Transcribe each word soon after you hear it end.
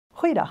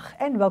Goeiedag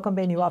en welkom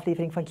bij een nieuwe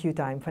aflevering van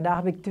Q-Time. Vandaag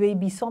heb ik twee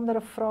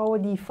bijzondere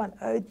vrouwen die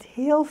vanuit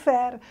heel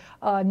ver,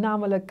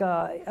 namelijk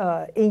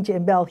eentje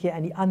in België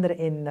en die andere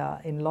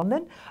in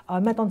Londen,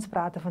 met ons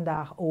praten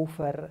vandaag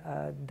over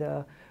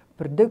de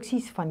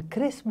producties van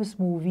Christmas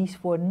movies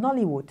voor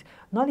Nollywood.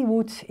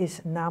 Nollywood is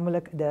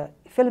namelijk de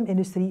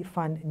filmindustrie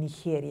van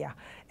Nigeria.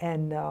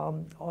 En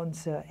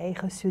onze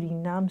eigen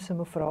Surinaamse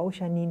mevrouw,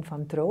 Janine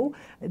van Throo,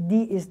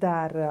 die is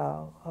daar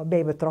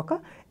bij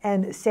betrokken.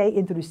 En zij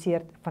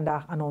introduceert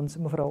vandaag aan ons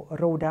mevrouw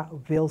Rhoda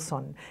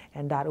Wilson.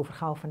 En daarover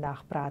gaan we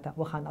vandaag praten.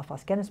 We gaan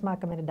alvast kennis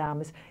maken met de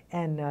dames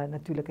en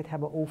natuurlijk het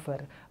hebben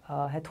over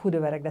het goede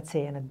werk dat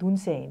zij aan het doen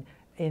zijn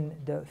in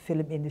de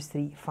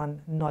filmindustrie van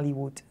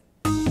Nollywood.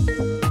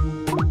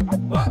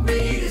 What we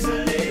need is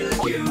a little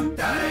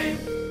Q-Time.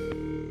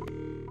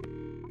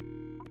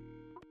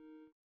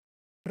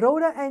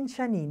 Rhoda and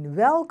Janine,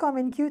 welcome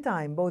in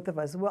Q-Time, both of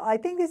us. Well, I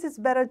think this is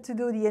better to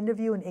do the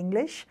interview in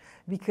English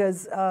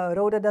because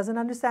Rhoda doesn't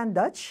understand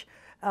Dutch.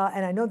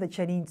 And I know that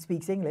Janine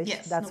speaks English,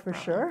 yes, that's no for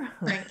problem.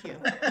 sure. Thank you.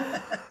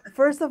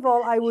 First of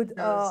all, I would,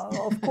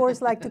 of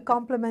course, like to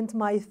compliment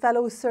my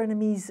fellow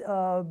Surinamese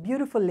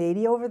beautiful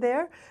lady over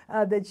there,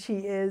 that she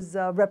is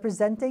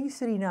representing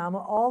Suriname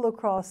all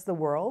across the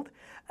world.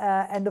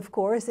 And of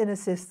course, in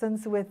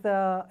assistance with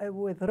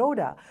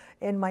Rhoda.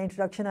 In my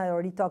introduction, I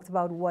already talked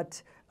about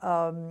what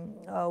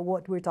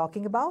we're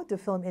talking about, the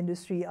film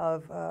industry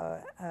of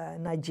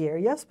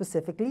Nigeria,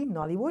 specifically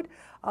Nollywood.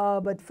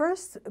 But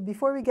first,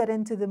 before we get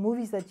into the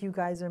movies that you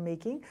guys are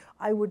making,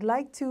 I would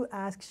like to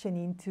ask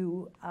Janine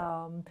to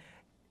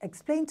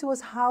explain to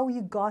us how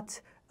you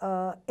got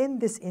in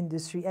this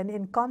industry and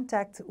in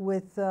contact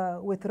with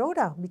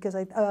Rhoda, because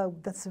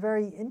that's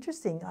very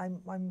interesting.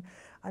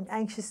 I'm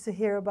anxious to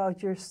hear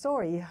about your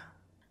story.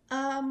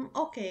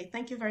 Okay,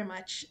 thank you very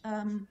much.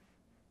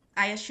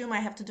 I assume I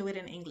have to do it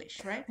in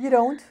English, right? You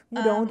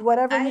don't.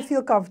 Whatever you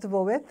feel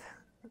comfortable with.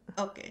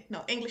 Okay,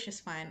 no, English is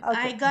fine.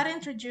 Okay. I got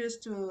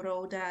introduced to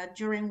Rhoda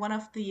during one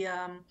of the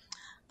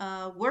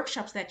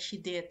workshops that she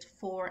did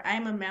for,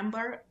 I'm a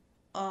member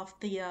of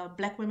the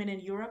Black Women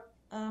in Europe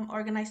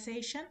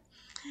organization.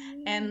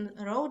 And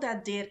Rhoda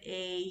did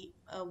a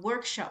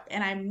workshop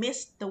and I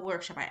missed the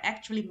workshop. I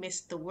actually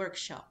missed the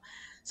workshop.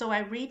 So I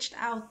reached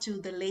out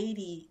to the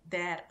lady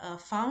that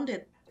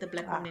founded the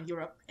Black Women in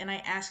Europe and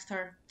I asked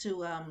her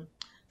to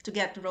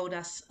get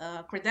Rhoda's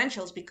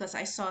credentials because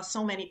I saw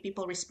so many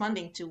people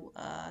responding to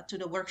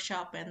the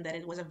workshop and that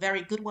it was a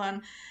very good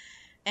one.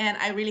 And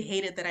I really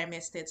hated that I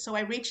missed it. So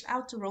I reached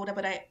out to Rhoda,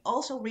 but I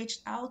also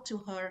reached out to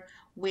her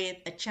with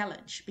a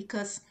challenge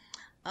because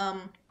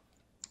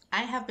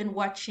I have been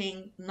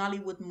watching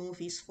Nollywood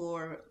movies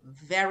for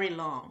very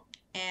long,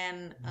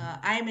 and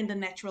I'm in the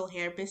natural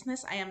hair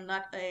business. I am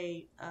not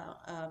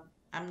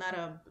I'm not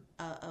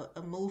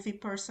a movie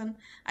person.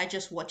 I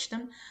just watch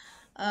them.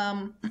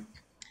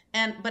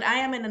 But I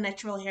am in the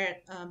natural hair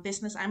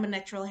business. I'm a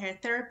natural hair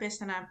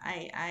therapist, and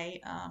I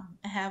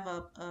have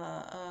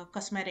a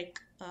cosmetic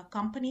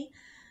company.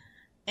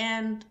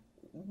 And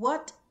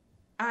what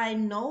I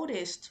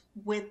noticed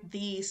with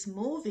these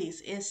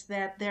movies is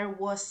that there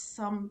was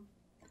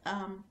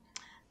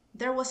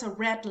a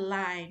red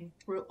line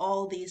through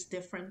all these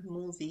different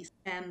movies.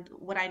 And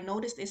what I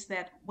noticed is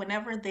that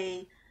whenever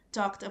they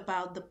talked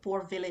about the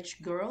poor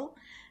village girl,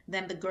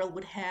 then the girl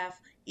would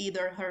have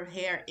either her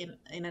hair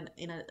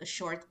in a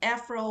short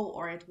afro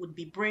or it would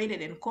be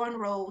braided in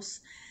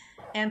cornrows.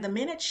 And the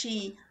minute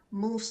she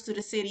moves to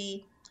the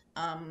city,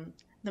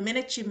 the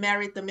minute she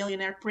married the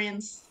millionaire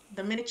prince,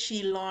 the minute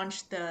she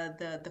launched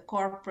the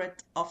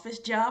corporate office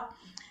job,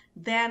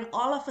 then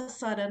all of a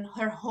sudden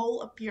her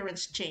whole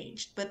appearance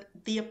changed. But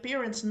the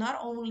appearance not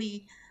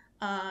only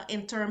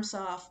in terms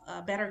of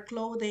better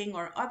clothing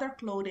or other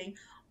clothing,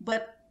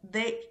 but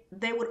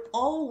they would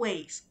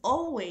always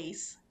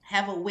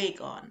have a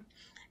wig on,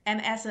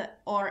 and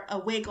or a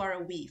wig or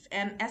a weave.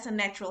 And as a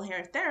natural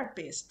hair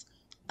therapist,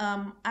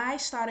 I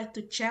started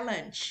to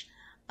challenge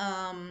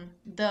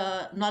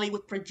the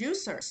Nollywood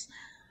producers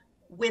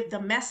with the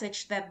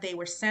message that they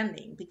were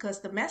sending,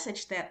 because the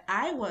message that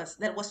I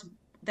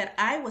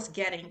was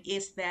getting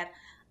is that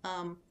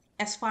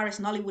as far as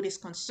Nollywood is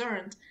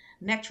concerned,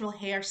 natural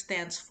hair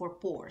stands for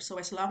poor. So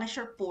as long as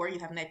you're poor, you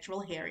have natural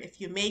hair. If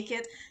you make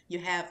it, you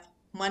have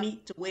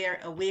money to wear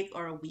a wig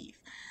or a weave.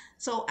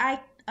 So I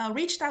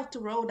reached out to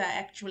Rhoda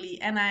actually,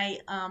 and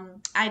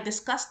I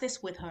discussed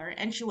this with her,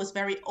 and she was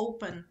very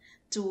open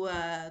to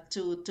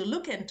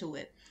look into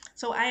it.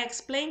 So I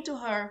explained to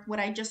her what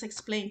I just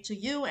explained to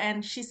you,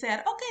 and she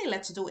said, "Okay,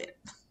 let's do it."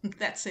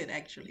 That's it,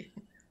 actually.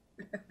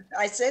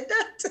 I said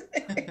that.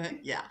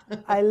 Yeah.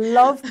 I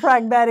love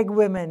pragmatic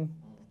women.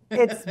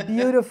 It's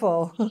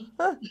beautiful.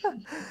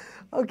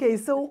 Okay,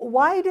 so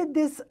why did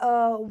this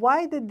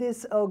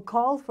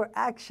call for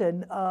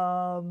action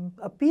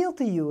appeal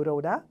to you,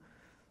 Rhoda?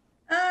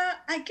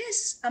 I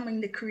guess I'm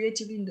in the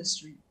creative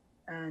industry,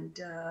 and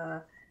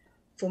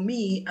for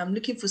me, I'm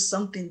looking for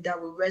something that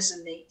will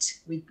resonate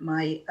with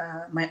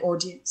my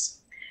audience.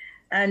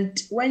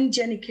 And when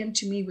Jenny came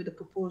to me with the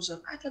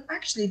proposal, I thought,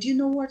 actually, do you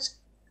know what?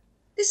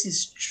 This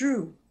is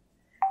true.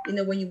 You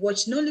know, when you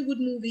watch Nollywood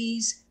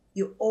movies,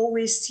 you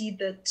always see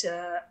that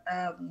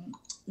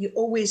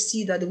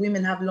the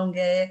women have long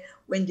hair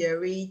when they're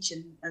rich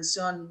and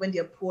so on. When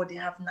they're poor, they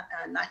have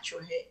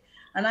natural hair.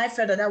 And I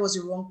felt that that was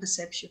a wrong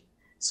perception.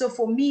 So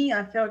for me,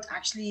 I felt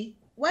actually,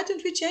 why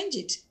don't we change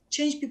it?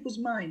 Change people's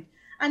mind.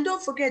 And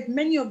don't forget,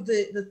 many of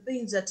the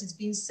things that is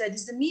being said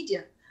is the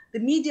media. The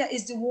media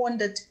is the one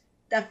that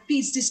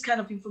feeds this kind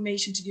of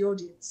information to the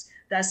audience.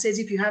 That says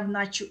if you have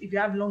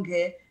long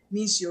hair,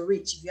 means you're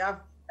rich. If you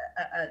have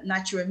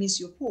natural, means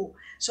you're poor.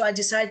 So I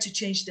decided to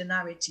change the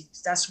narrative.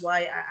 That's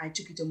why I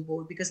took it on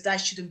board, because that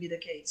shouldn't be the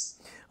case.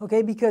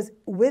 Okay, because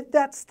with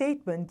that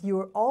statement,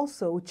 you're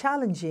also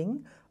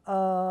challenging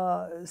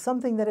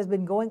something that has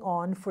been going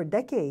on for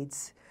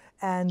decades.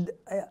 And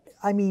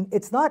I mean,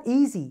 it's not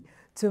easy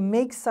to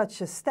make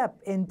such a step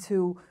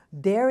into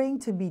daring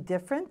to be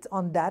different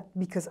on that,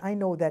 because I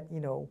know that, you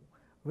know,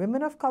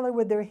 women of color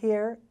with their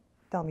hair,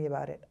 tell me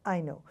about it. I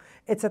know.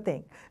 It's a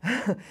thing.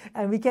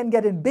 And we can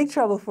get in big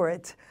trouble for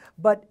it.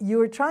 But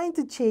you're trying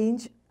to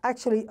change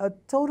actually a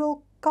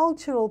total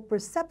cultural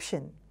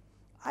perception.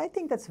 I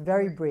think that's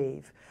very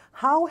brave.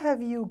 How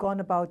have you gone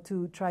about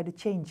to try to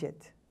change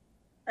it?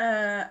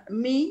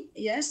 Me,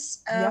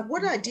 yes. Yep.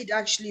 What I did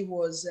actually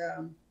was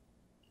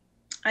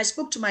I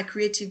spoke to my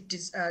creative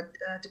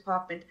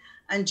department,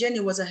 and Jenny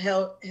was a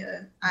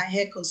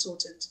hair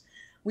consultant.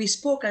 We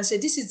spoke and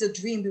said, this is the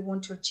dream we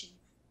want to achieve.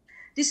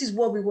 This is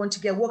what we want to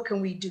get. What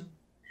can we do?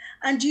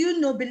 And do you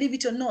know, believe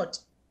it or not,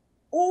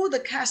 all the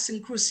cast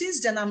and crew,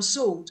 since then I'm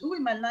sold.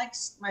 In my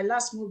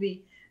last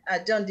movie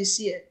done this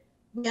year,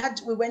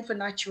 we went for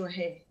natural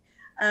hair.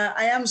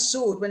 I am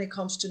sold when it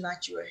comes to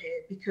natural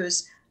hair,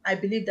 because I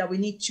believe that we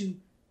need to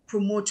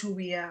promote who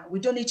we are.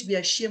 We don't need to be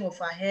ashamed of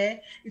our hair.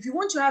 If you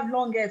want to have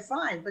long hair,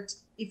 fine. But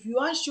if you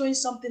are showing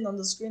something on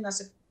the screen as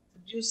a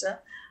producer,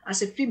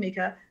 as a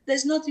filmmaker,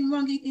 there's nothing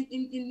wrong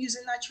in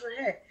using natural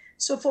hair.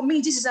 So for me,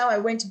 this is how I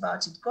went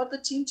about it. Got the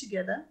team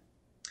together.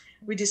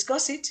 We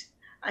discussed it.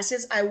 I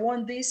said, I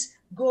want this,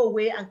 go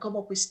away and come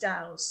up with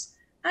styles.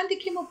 And they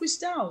came up with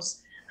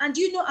styles. And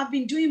you know, I've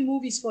been doing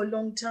movies for a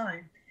long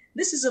time.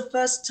 This is the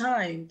first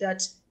time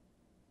that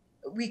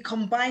we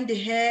combine the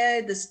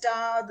hair, the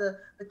style,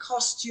 the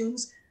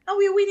costumes, and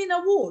we're winning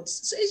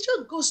awards. So it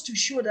just goes to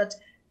show that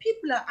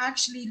people are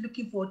actually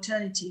looking for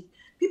alternative.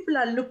 People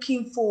are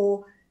looking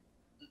for,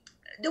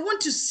 they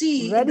want to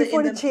see. Ready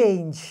for the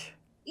change.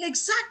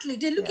 Exactly.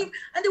 They're looking,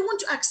 and they want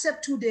to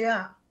accept who they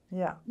are.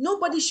 Yeah.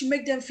 Nobody should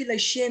make them feel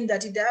ashamed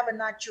that if they have a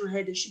natural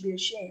hair, they should be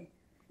ashamed.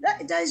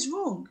 That is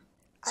wrong.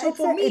 So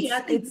for me, I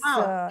think,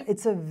 wow.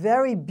 It's a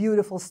very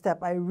beautiful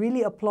step. I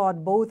really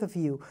applaud both of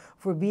you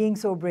for being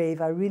so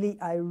brave. I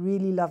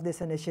really love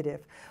this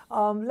initiative.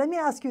 Let me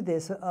ask you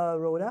this,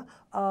 Rhoda.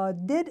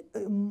 Did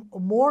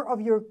more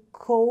of your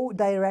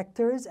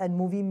co-directors and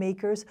movie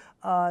makers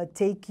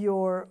take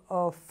your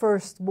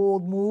first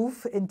bold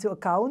move into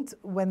account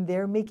when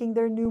they're making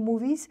their new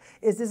movies?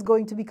 Is this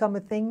going to become a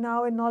thing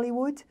now in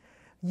Nollywood,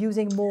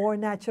 using more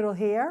natural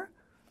hair?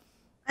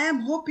 I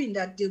am hoping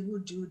that they will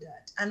do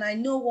that. And I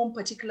know one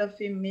particular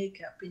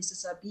filmmaker,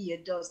 Princess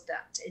Abiye, does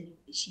that. And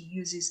she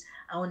uses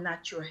our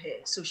natural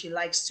hair. So she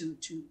likes to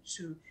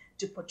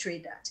portray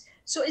that.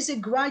 So it's a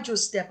gradual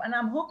step. And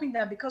I'm hoping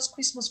that because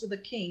Christmas with the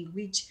King,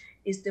 which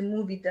is the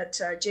movie that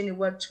Jenny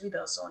worked with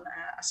us on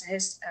as a hair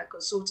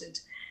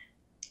consultant,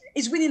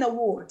 is winning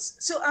awards.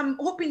 So I'm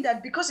hoping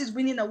that because it's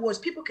winning awards,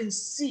 people can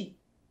see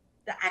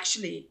that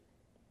actually,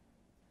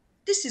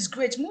 this is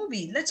great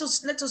movie. Let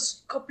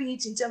us copy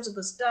it in terms of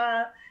the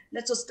style.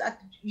 Let us start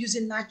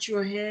using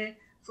natural hair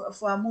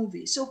for our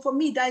movie. So for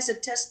me, that is a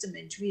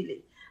testament,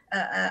 really,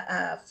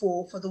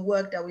 for the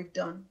work that we've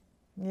done.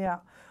 Yeah.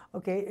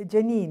 Okay,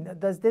 Janine,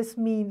 does this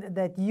mean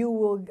that you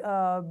will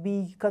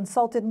be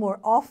consulted more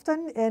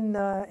often in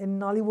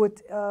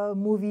Nollywood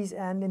movies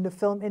and in the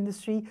film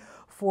industry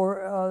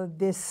for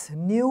this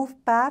new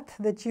path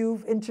that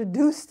you've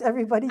introduced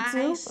everybody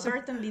to? I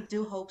certainly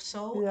do hope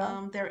so.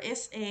 Yeah. There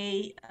is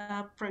a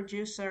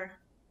producer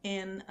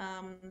in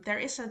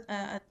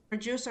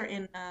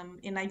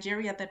in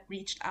Nigeria that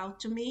reached out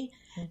to me,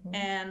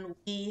 and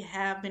we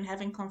have been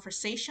having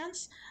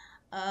conversations.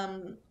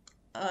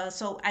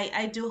 So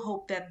I do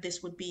hope that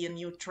this would be a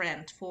new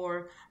trend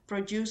for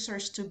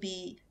producers to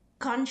be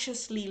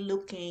consciously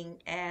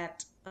looking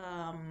at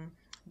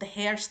the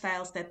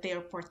hairstyles that they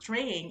are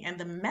portraying and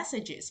the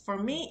messages. For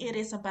me, it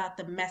is about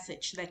the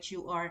message that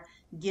you are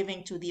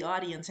giving to the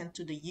audience and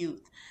to the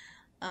youth.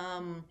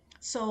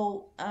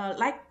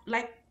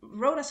 Like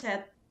Rhoda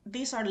said,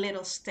 these are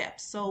little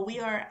steps. So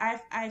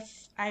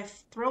I've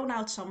thrown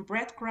out some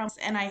breadcrumbs,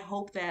 and I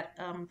hope that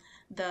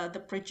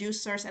the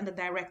producers and the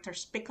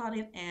directors pick on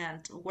it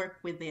and work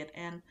with it,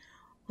 and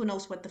who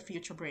knows what the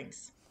future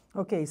brings.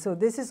 Okay, so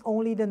this is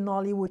only the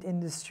Nollywood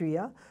industry,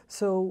 yeah?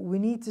 So we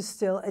need to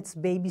still, it's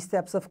baby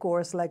steps, of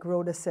course, like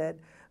Rhoda said,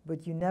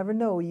 but you never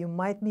know, you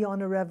might be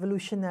on a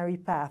revolutionary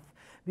path,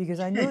 because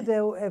I knew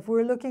that if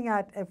we're looking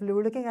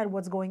at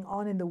what's going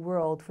on in the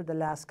world for the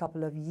last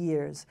couple of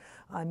years,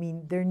 I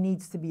mean, there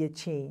needs to be a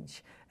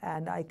change.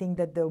 And I think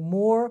that the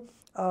more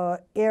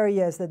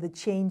areas that the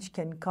change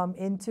can come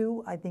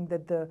into, I think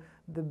that the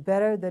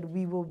better that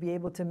we will be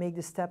able to make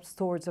the steps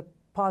towards a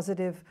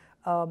positive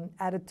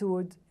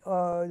attitude,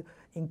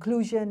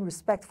 inclusion,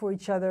 respect for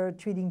each other,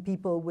 treating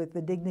people with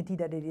the dignity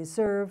that they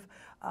deserve,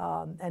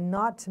 and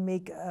not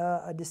make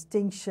a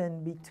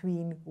distinction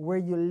between where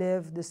you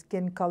live, the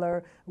skin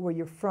color, where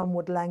you're from,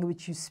 what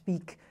language you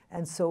speak,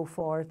 and so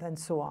forth and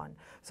so on.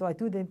 So I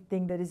do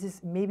think that this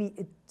is, maybe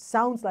it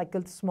sounds like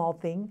a small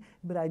thing,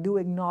 but I do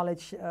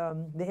acknowledge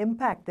the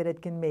impact that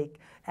it can make.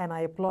 And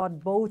I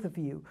applaud both of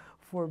you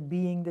for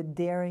being the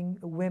daring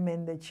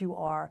women that you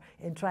are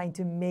in trying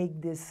to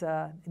make this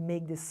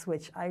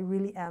switch. I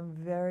really am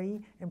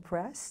very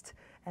impressed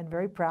and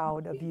very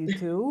proud of you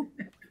two.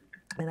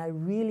 And I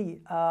really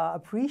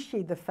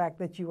appreciate the fact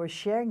that you are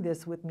sharing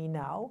this with me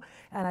now.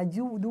 And I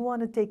do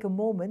want to take a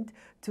moment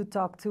to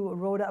talk to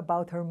Rhoda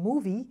about her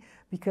movie,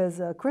 because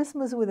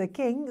Christmas with a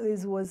King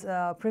was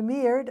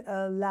premiered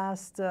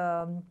last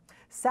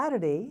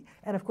Saturday.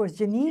 And of course,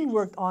 Janine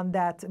worked on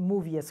that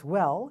movie as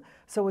well.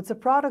 So it's a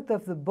product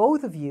of the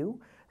both of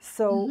you.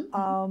 So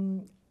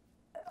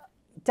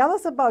tell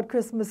us about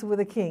Christmas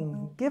with a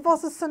King. Give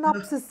us a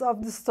synopsis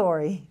of the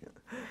story.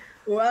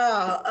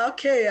 Wow.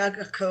 Okay, I have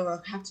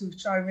to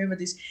try to remember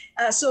this.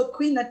 So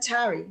Queen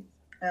Atari,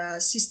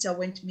 sister,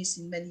 went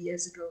missing many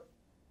years ago,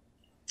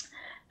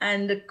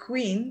 and the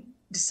Queen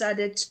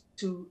decided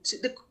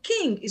the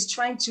King is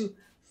trying to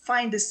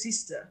find the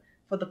sister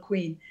for the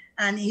Queen,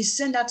 and he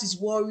sent out his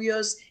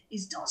warriors.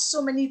 He's done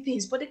so many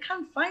things, but they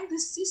can't find the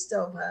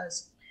sister of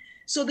hers.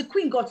 So the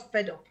Queen got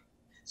fed up.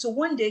 So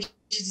one day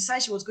she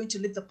decided she was going to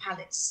leave the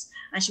palace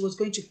and she was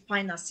going to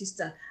find her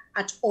sister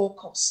at all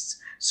costs.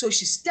 So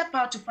she stepped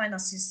out to find her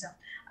sister.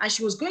 As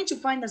she was going to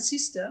find her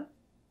sister,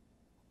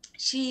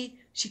 she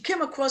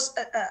came across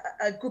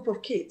a group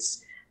of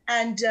kids,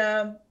 and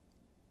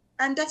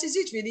that is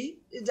it really.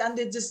 And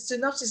the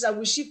synopsis is that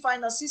will she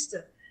find her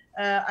sister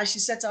as she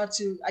set out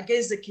to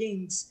against the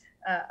king's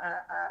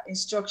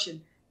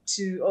instruction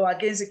or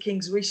against the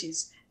king's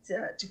wishes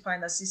to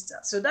find her sister.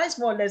 So that's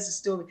more or less the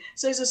story.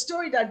 So it's a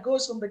story that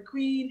goes from the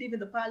Queen leaving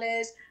the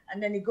palace,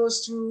 and then it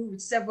goes through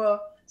with several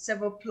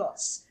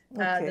plots.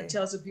 That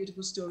tells a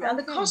beautiful story. And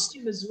the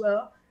costume as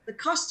well. The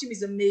costume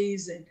is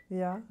amazing.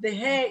 Yeah. The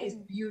hair is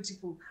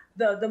beautiful.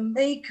 The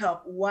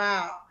makeup,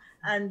 wow.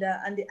 And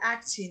the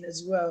acting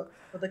as well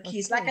for the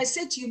kids. Like I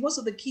said to you, most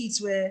of the kids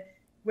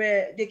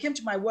they came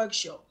to my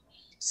workshop.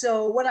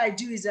 So what I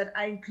do is that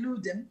I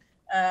include them.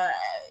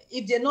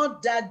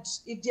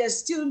 If they're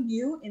still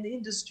new in the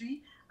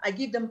industry, I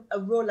give them a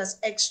role as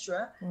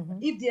extra.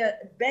 If they're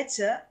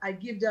better, I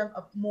give them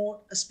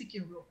a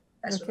speaking role.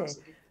 That's what I also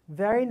do.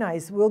 Very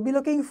nice. We'll be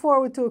looking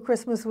forward to A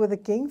Christmas with a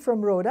King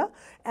from Rhoda.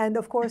 And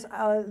of course,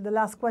 the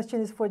last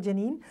question is for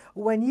Janine.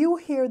 When you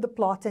hear the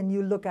plot and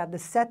you look at the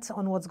set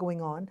on what's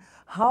going on,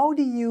 how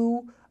do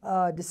you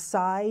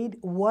decide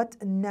what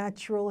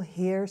natural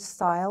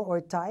hairstyle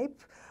or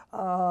type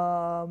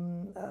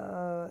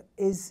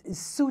is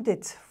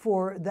suited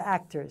for the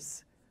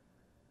actors?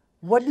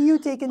 What do you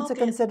take into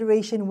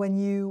consideration when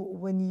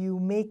you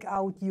make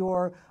out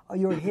your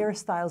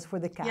hairstyles for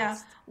the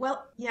cast?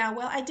 Well,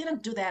 I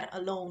didn't do that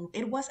alone.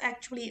 It was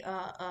actually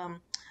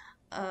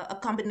a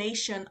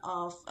combination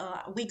of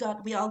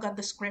we all got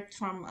the script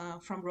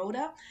from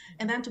Rhoda,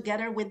 and then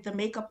together with the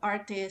makeup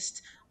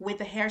artist, with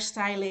the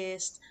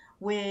hairstylist,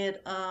 with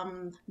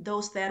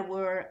those that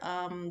were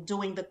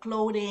doing the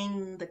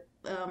clothing,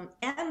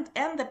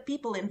 and the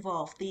people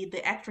involved,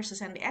 the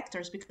actresses and the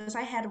actors, because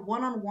I had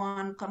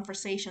one-on-one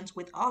conversations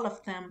with all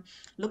of them,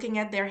 looking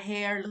at their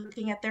hair,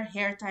 looking at their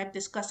hair type,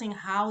 discussing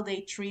how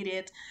they treat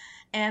it.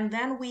 And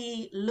then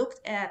we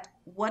looked at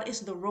what is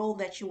the role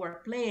that you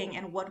are playing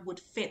and what would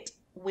fit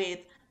with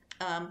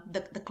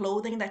the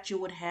clothing that you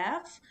would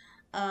have,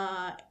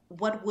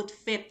 what would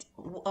fit,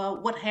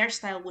 what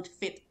hairstyle would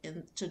fit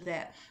into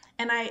that.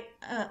 And I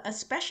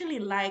especially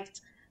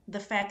liked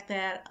the fact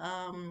that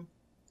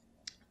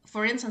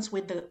for instance,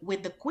 with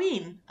the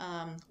Queen,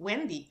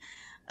 Wendy,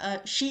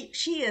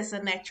 she is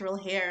a natural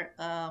hair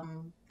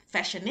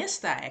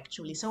fashionista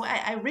actually. So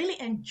I really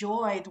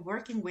enjoyed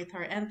working with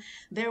her, and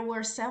there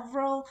were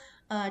several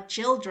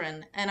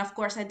children, and of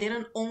course I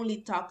didn't only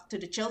talk to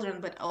the children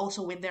but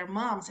also with their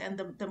moms, and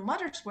the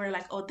mothers were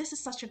like, oh, this is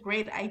such a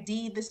great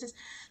idea.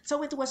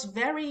 So it was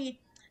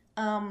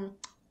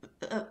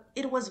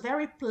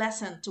very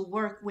pleasant to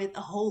work with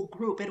a whole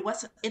group. It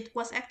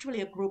was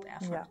actually a group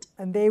effort.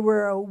 Yeah. And they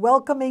were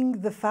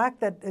welcoming the fact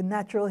that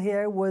natural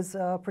hair was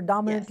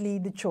predominantly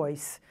the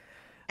choice.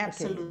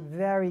 Absolutely. Okay.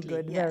 Very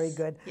good, very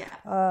good.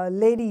 Yeah.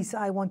 Ladies,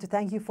 I want to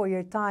thank you for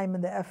your time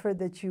and the effort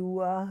that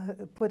you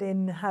put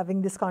in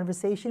having this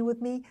conversation with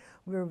me.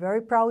 We're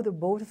very proud of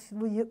both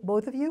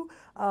of you.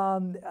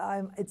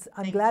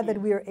 I'm glad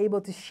that we are able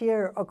to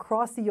share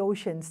across the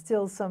ocean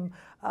still some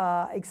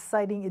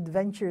exciting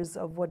adventures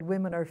of what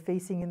women are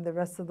facing in the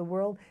rest of the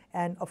world,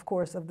 and of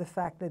course of the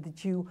fact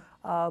that you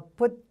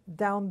put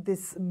down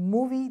this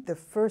movie, the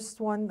first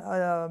one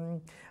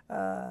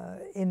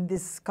in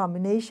this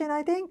combination,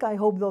 I think. I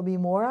hope there'll be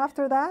more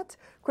after that,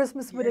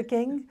 Christmas with a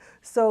King.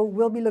 So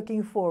we'll be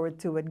looking forward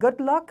to it. Good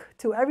luck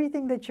to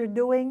everything that you're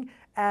doing,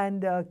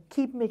 and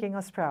keep making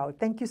us proud.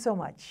 Thank you so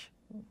much.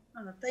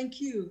 Thank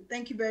you.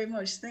 Thank you very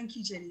much. Thank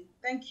you, Jenny.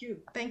 Thank you.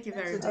 Thank you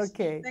very much.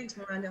 Okay. Thanks,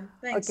 Miranda.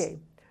 Thanks. Okay.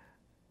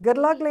 Good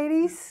luck,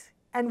 ladies,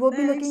 and we'll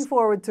be looking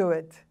forward to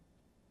it.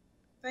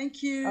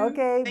 Thank you.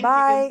 Okay, Thank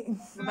bye.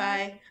 you.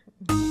 Bye.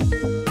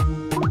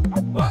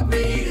 What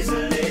we need is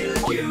a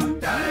little cute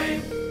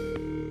time.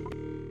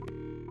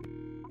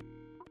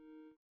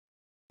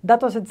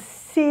 Dat was het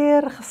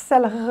zeer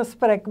gezellige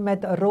gesprek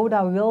met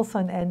Rhoda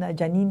Wilson en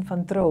Janine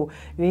van Throo.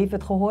 U heeft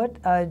het gehoord,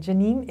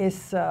 Janine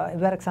is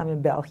werkzaam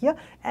in België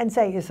en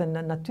zij is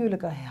een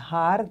natuurlijke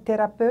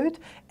haartherapeut.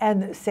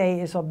 En zij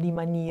is op die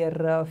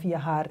manier via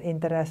haar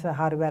interesse,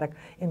 haar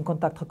werk in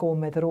contact gekomen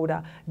met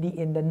Rhoda, die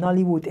in de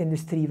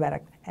Nollywood-industrie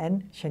werkt.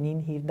 En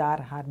Janine heeft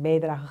daar haar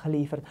bijdrage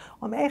geleverd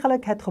om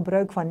eigenlijk het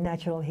gebruik van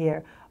natural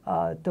hair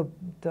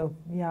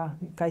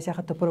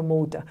te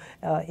promoten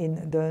in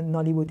de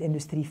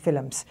Nollywood-industrie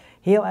films.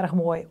 Heel erg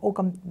mooi, ook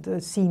om te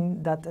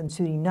zien dat een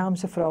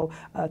Surinaamse vrouw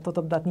tot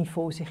op dat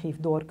niveau zich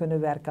heeft door kunnen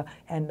werken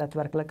en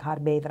daadwerkelijk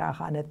haar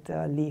bijdrage aan het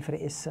leveren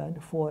is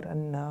voor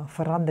een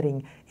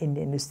verandering in de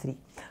industrie.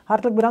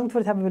 Hartelijk bedankt voor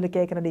het hebben willen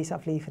kijken naar deze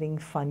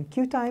aflevering van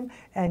Q-Time.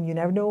 En you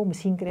never know,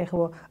 misschien krijgen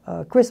we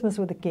Christmas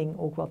with the King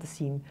ook wel te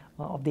zien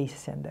op deze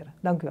zender.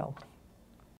 Dank u wel.